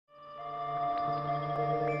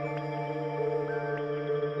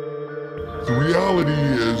The reality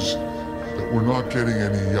is that we're not getting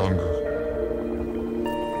any younger.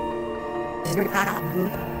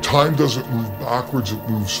 Time doesn't move backwards, it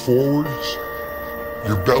moves forwards.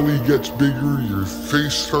 Your belly gets bigger, your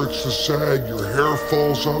face starts to sag, your hair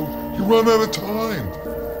falls out. You run out of time.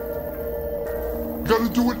 You gotta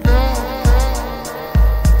do it now.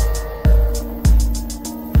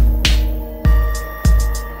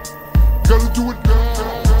 Gotta do it now.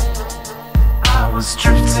 I was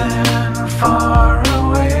drifting far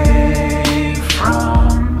away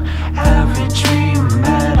from every dream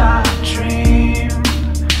that I dreamed,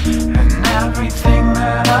 and everything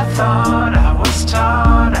that I thought I was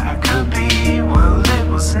taught I could be. Well, it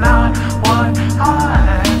was not what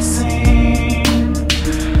I had seen,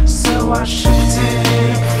 so I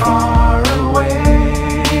shifted far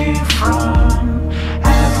away from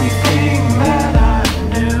everything that I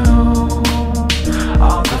knew.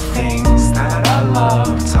 All the things that I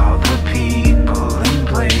loved, all the people and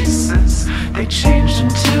places, they changed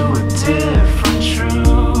into a different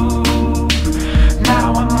truth.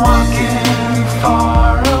 Now I'm walking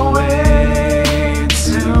far away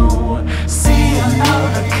to see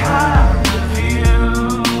another kind of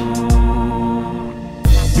view.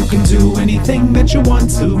 You can do anything that you want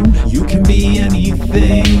to, you can be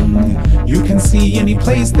anything. You can see any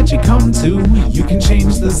place that you come to, you can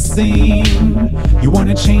change the scene. You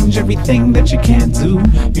wanna change everything that you can't do,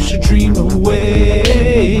 you should dream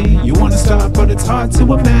away. You wanna start, but it's hard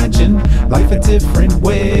to imagine life a different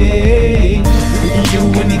way. You can do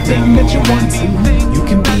anything that you want to, you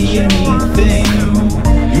can be anything.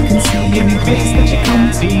 You can see any place that you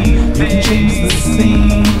come to, you can change the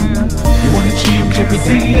scene. You wanna change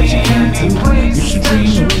everything that you can't do, you should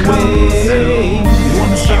dream away. You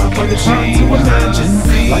wanna start, but it's hard to imagine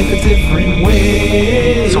life a different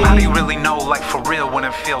way. So how do you really know life for real when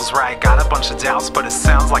it feels right? Got a bunch of doubts, but it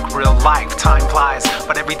sounds like real life. Time flies,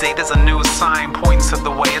 but every day there's a new sign pointing to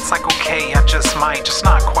the way. It's like, okay, I just might, just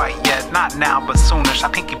not quite yet. Not now, but soonish. I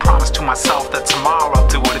pinky promise to myself that tomorrow I'll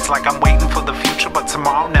do it. It's like I'm waiting for the future, but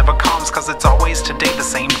tomorrow never comes, cause it's always today, the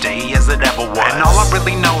same day as it ever was. And all I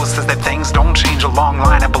really know is that things don't change. A long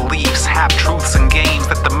line of beliefs, half-truths and games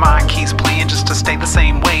that the mind keeps playing just to stay the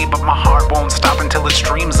same way. But my heart won't stop until its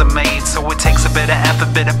dreams are made. So it takes a bit of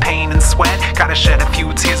effort, bit of pain and sweat. Gotta shed a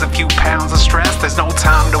few tears, a few pounds of stress. There's no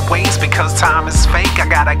time to waste because time is fake.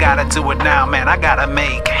 I gotta do it now, man. I gotta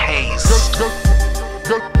make haste. You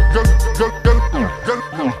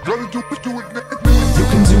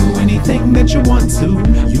can do anything that you want to,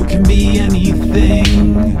 you can be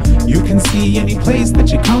anything. You can see any place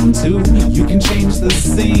that you come to, you can change the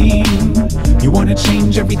scene. You wanna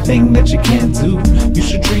change everything that you can't do, you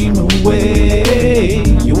should dream away.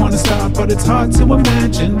 You wanna start, but it's hard to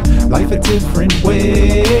imagine life a different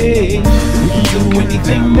way. You can do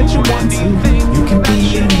anything that you want to, you can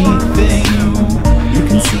be anything. You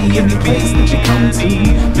can see any place that you come to,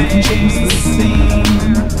 you can change the scene.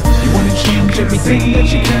 You wanna change everything that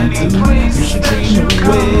you can't do, you should dream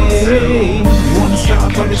away. You wanna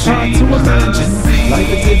start, but it's hard to imagine life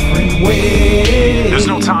a different way. There's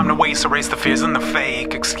no time to waste, erase the fears and the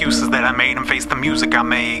fake excuses that I made and face the music I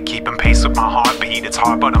made. Keeping pace with my heartbeat, it's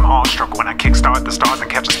hard but I'm awestruck when I kickstart the stars and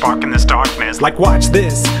catch a spark in this darkness. Like watch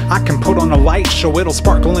this, I can put on a light show, it'll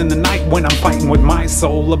sparkle in the night when I'm fighting with my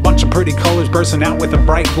soul. A bunch of pretty colors bursting out with a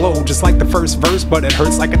bright glow, just like the first verse, but it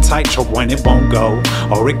hurts like a tight choke when it won't go,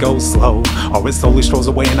 or it goes slow, or it slowly strolls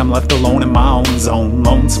away and I'm left alone in my own zone.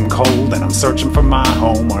 Lonesome, cold, and I'm searching for my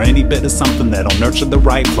home, or any bit of something that'll nurture the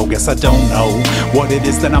right flow. Guess I don't know what it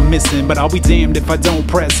is that I'm missing, but I'll be damned if I don't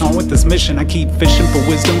press on with this mission. I keep fishing for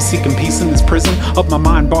wisdom, seeking peace in this prison of my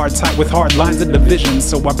mind, barred tight with hard lines of division.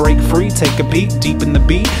 So I break free, take a peek deep in the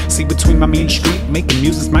beat, see between my mean street, making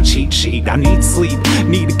music's my cheat sheet. I need sleep,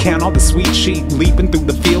 need to count all the sweet sheep, leaping through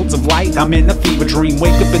the fields of light. I'm in a fever dream,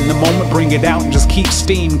 wake up in the moment, bring it out and just keep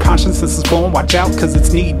steam. Consciousness is flowing, watch out cause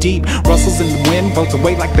it's knee deep. Rustles in the wind, floats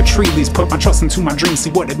away like the tree leaves. Put my trust into my dreams,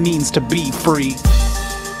 see what it means to be free.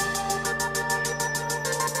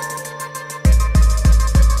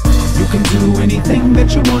 You can do anything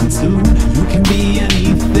that you want to, you can be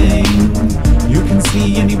anything. You can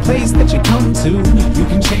see any place that you come to, you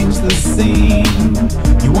can change the scene.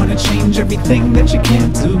 You wanna change everything that you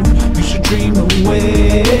can't do, you should dream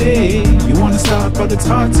away. You wanna start, but it's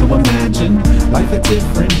hard to imagine life a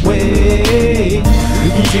different way.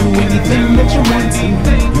 You can do anything that you want to,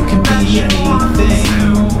 you can be anything.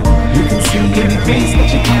 You can see any place that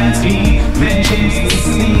you can't do, you can change the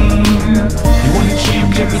scene. You wanna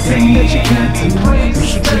change everything that you can't do, you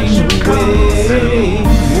should dream away.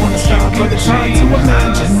 You wanna start, but it's hard to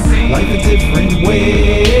imagine life a different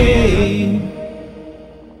way.